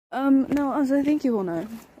Now, as I think you all know,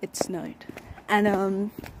 it snowed.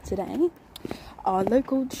 And, today, our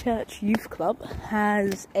local church youth club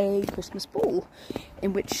has a Christmas ball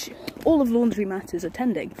in which all of Laundromat is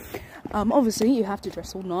attending. Obviously, you have to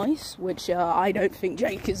dress all nice, which, I don't think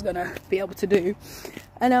Jake is gonna be able to do.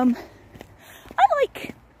 And, I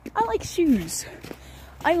like shoes.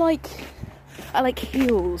 I like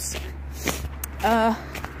heels. You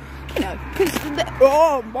know, because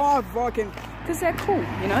they're cool,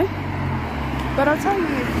 you know? But I'll tell you,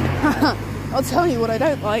 I'll tell you what I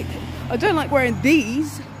don't like. I don't like wearing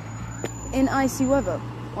these in icy weather.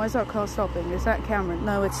 Why is that car stopping? Is that Cameron?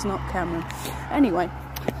 No, it's not Cameron. Anyway,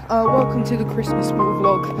 welcome to the Christmas ball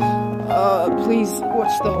vlog. Please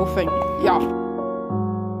watch the whole thing. Yeah.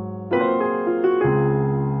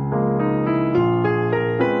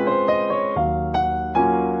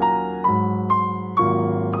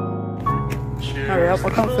 Hurry up, I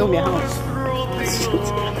can't film your house.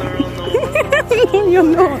 You're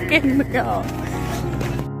not getting the car.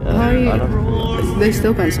 They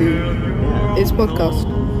still can't see me. It's podcast.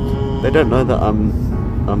 They don't know that I'm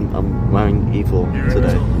wearing evil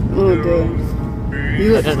today. Oh dear.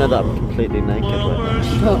 They don't know that I'm completely naked right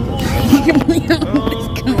now.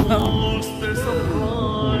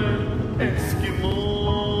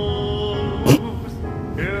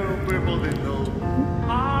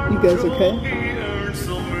 You guys okay?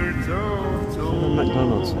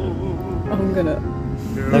 McDonald's. I'm gonna.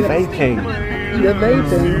 They're vaping. They're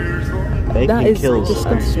vaping. Vaping kills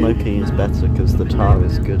disgusting. and smoking is better because the tar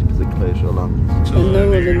is good because it closes your lungs. And no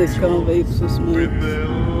one in this car vapes or smokes.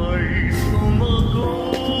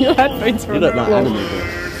 Your headphones are on. You look like anime.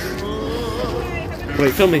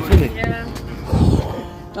 Wait, film me.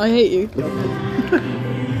 I hate you.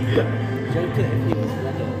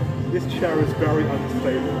 This chair is very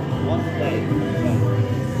unstable. One day,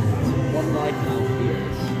 one night now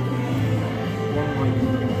feels. One night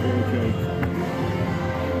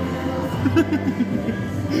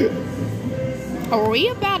Are we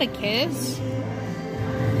about to kiss?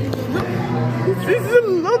 This is the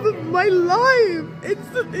love of my life. It's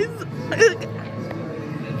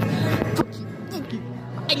Fuck you.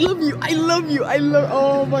 I love you.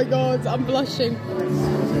 Oh my god, I'm blushing.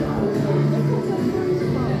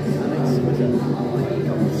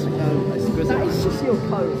 That is just your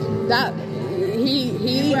coat. That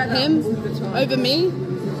him over me.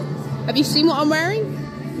 Have you seen what I'm wearing?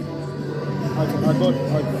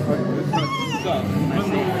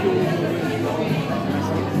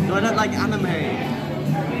 No, I don't like anime.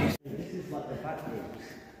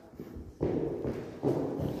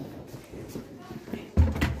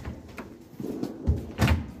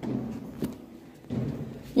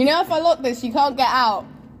 You know, if I lock this, you can't get out.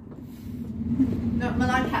 No,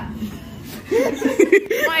 Malika.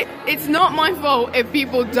 It's not my fault if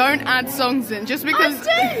people don't add songs in. Just because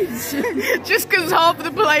just because half of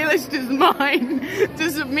the playlist is mine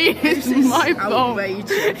doesn't mean it's my fault.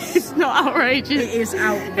 Outrageous. It's not outrageous. It is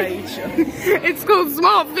outrageous. It's called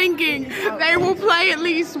smart thinking. They will play at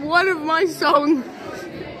least one of my songs.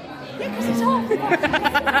 Yeah, because it's hot.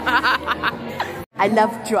 I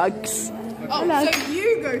love drugs. Oh, so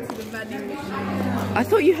you go to the vending machine. I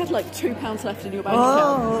thought you had like £2 left in your bank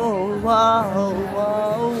account.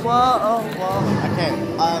 Okay,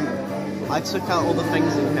 I took out all the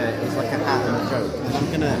things in here. It was like a hat and a joke, and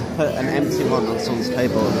I'm gonna put an empty one on someone's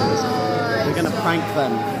table, and we're gonna prank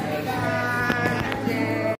them.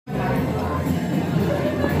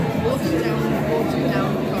 Water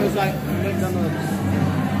down. It was like McDonald's.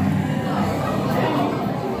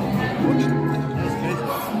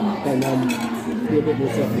 And be a bit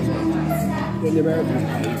more selfish. When the Americans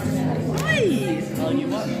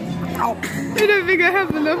I don't think I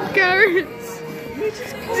have enough carrots.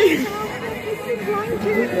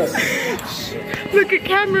 Look at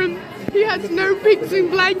Cameron. He has no pigs in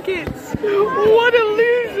blankets. What a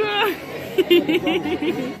loser.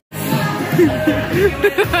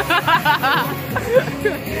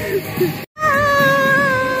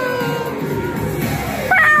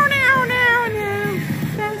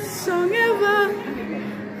 Best song ever.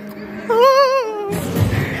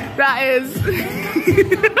 That is.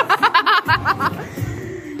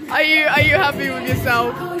 Are you happy with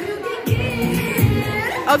yourself?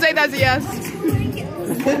 I'll take that as a yes.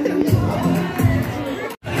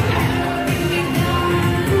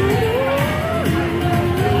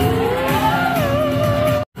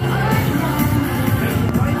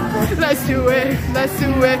 Let's do it, let's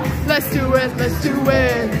do it, let's do it, let's do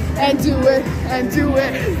it, and do it, and do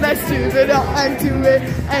it, let's do it all, and do it,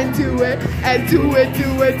 and do it, and do it,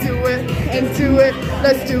 do it, do it, and do it,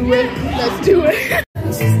 let's do it, let's do it.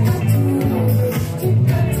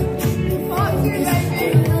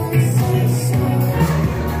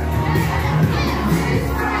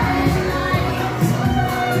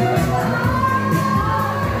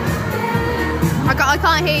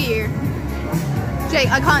 hear you. Jake,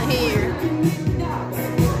 I can't hear you.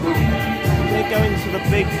 We're going to the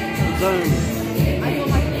big zone.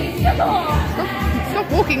 Stop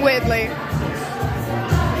walking weirdly.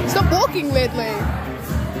 Stop walking weirdly.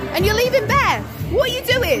 And you're leaving Beth. What are you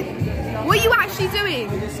doing? What are you actually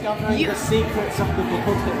doing? We're discovering the secrets of the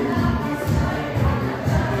building.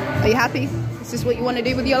 Are you happy? Is this what you want to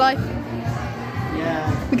do with your life?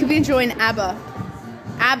 Yeah. We could be enjoying ABBA.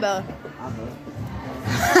 ABBA.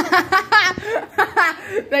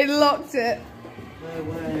 They locked it. No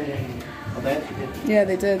way. Oh, they actually did. Yeah,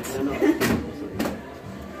 they did.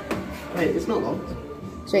 Wait, it's not locked.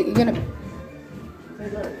 Jake, you're gonna... Hey,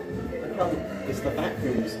 look. It's the back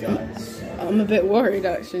rooms, guys. I'm a bit worried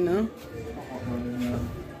actually now.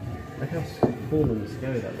 Look how cool and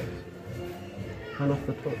scary that looks. Hand off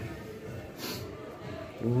the top.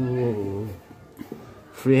 Ooh.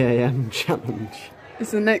 3 AM challenge.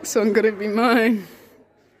 Is the next one gonna be mine?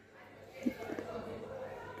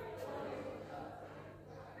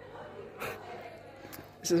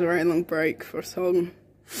 This is a very long break for a song.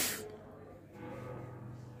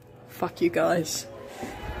 Fuck you guys.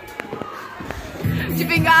 Do you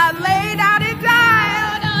think I'd lay down and die?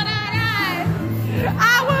 Oh, no, no, no.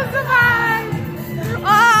 I will survive.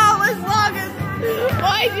 Oh, as long as...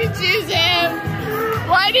 Why did you choose him?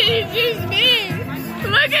 Why did you choose me?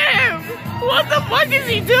 Look at him. What the fuck is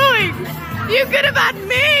he doing? You could have had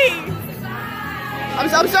me. I'm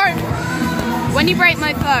sorry. When you break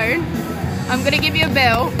my phone, I'm gonna give you a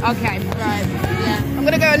bill. Okay, right. Yeah. I'm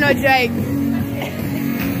gonna go no Jake.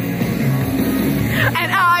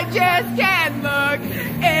 And I just can't look.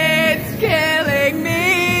 It's killing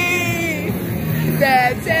me.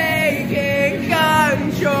 They're taking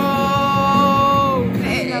control.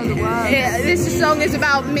 This song is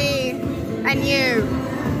about me and you.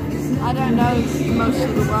 I don't know most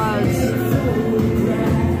of the words.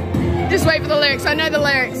 Just wait for the lyrics. I know the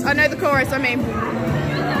lyrics. I know the chorus, I mean.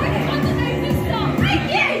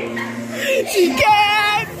 She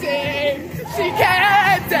can't sing. She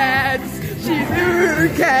can't dance. Who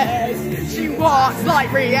cares? She walks like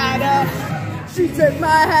Rihanna. She took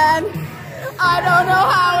my hand. I don't know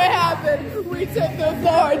how it happened. We took the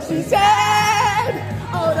floor and she said,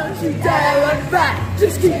 oh, don't you dare look back.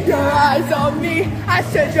 Just keep your eyes on me. I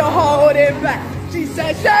said you're holding back. She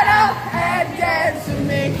said, shut up and dance with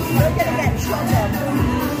me. We're gonna get trouble.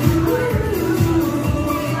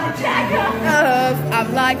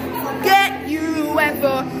 I'm like, get you and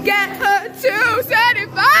forget her too. Said if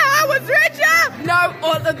I was richer, no,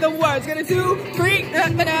 all of the words gonna do. 3,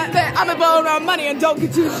 I'm a bone on money and don't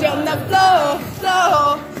get too shit on the floor.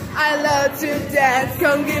 I love to dance,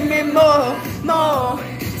 come give me more,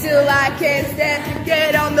 till I can't stand to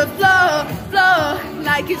get on the floor,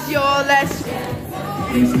 like it's your last chance.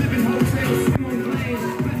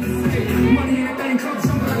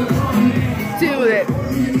 Do it,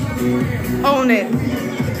 own it.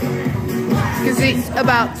 Cause it's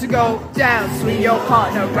about to go down. Swing your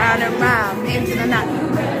partner round and round into the night.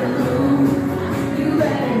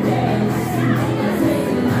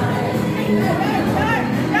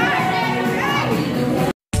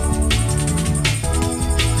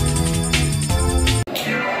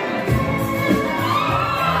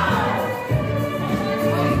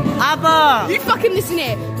 ABBA! You fucking listen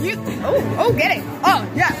here. You. Oh, get it. Oh,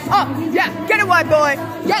 yeah. Get it, white boy.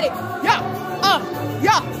 Get it. Yeah.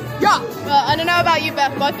 Well, I don't know about you,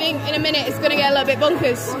 Beth, but I think in a minute it's gonna get a little bit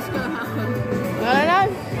bonkers. What's gonna happen? I don't know.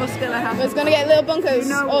 What's gonna happen? It's gonna get a little bonkers, You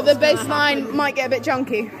know or the what's gonna bass line happen. might get a bit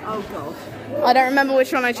chunky. Oh god. I don't remember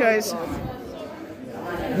which one I chose.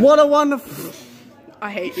 What a wonderful...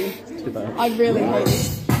 I hate you. Too bad. I really hate you.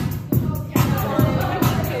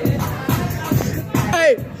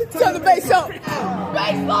 Hey, turn the bass up.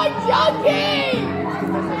 Bass line junkie.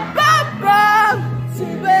 Bum bum. To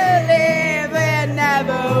believe it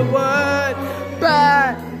never would,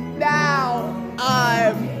 but now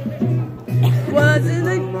I'm. Was in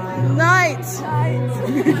the night.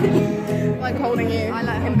 Like holding you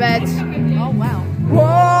in bed. Oh wow.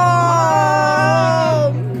 Whoa!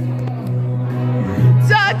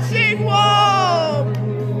 Touching wall!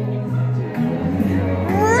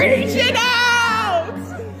 Reaching out!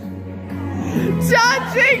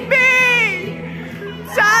 Touching me!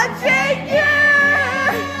 Touching you!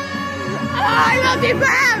 I love you,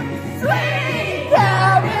 Bam! Sweet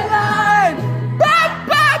Caroline! Bum,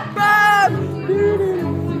 bum, bum!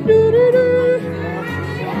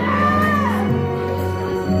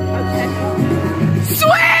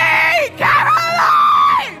 Sweet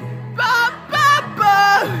Caroline! Bum, bum,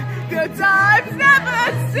 bum! Good times never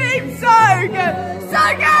seem so good! So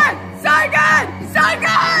good! So good! So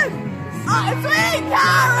good! Oh, Sweet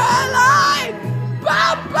Caroline!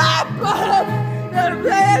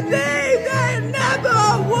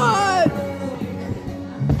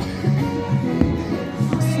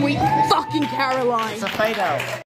 why. It's a fade out.